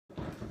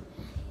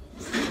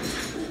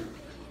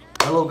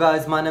Hello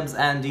guys, my name's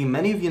Andy.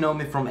 Many of you know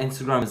me from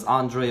Instagram as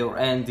Andre or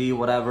Andy,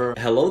 whatever.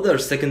 Hello there,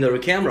 secondary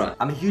camera.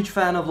 I'm a huge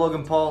fan of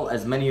Logan Paul.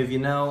 As many of you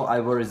know, I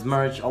wear his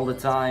merch all the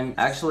time.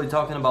 Actually,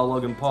 talking about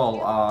Logan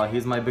Paul,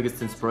 he's my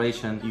biggest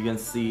inspiration. You can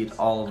see it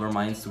all over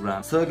my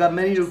Instagram. So I got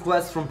many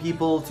requests from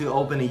people to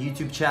open a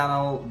YouTube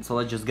channel, so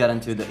let's just get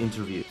into the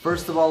interview.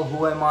 First of all,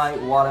 who am I?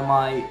 What am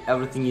I?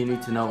 Everything you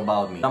need to know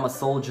about me. I'm a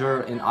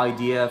soldier in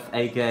IDF,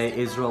 aka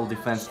Israel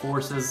Defense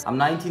Forces. I'm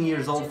 19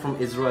 years old from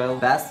Israel.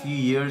 Past few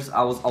years,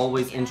 I was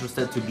always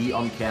interested to be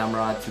on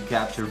camera, to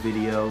capture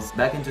videos.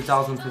 Back in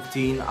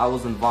 2015, I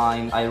was in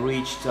Vine. I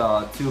reached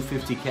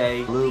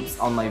 250k loops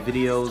on my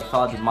videos.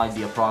 Thought it might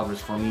be a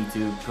progress for me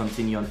to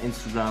continue on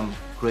Instagram,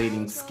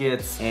 creating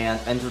skits and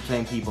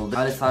entertain people.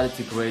 I decided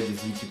to create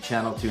this YouTube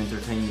channel to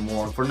entertain you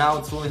more. For now,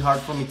 it's really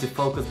hard for me to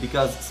focus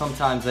because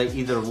sometimes I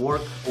either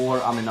work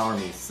or I'm in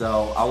army.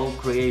 So I will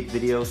create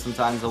videos,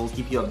 sometimes I will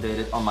keep you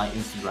updated on my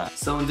Instagram.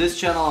 So in this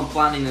channel, I'm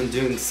planning on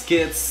doing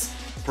skits,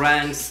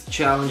 pranks,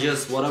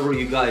 challenges, whatever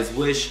you guys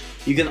wish.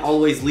 You can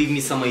always leave me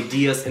some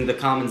ideas in the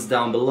comments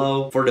down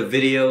below for the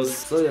videos.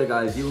 So yeah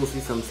guys, you will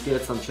see some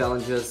skits, some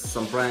challenges,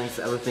 some pranks,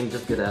 everything.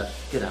 Just get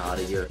out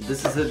of here.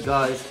 This is it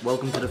guys,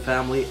 welcome to the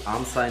family.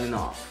 I'm signing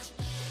off.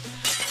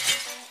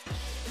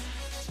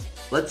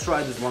 Let's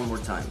try this one more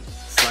time.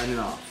 Signing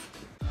off.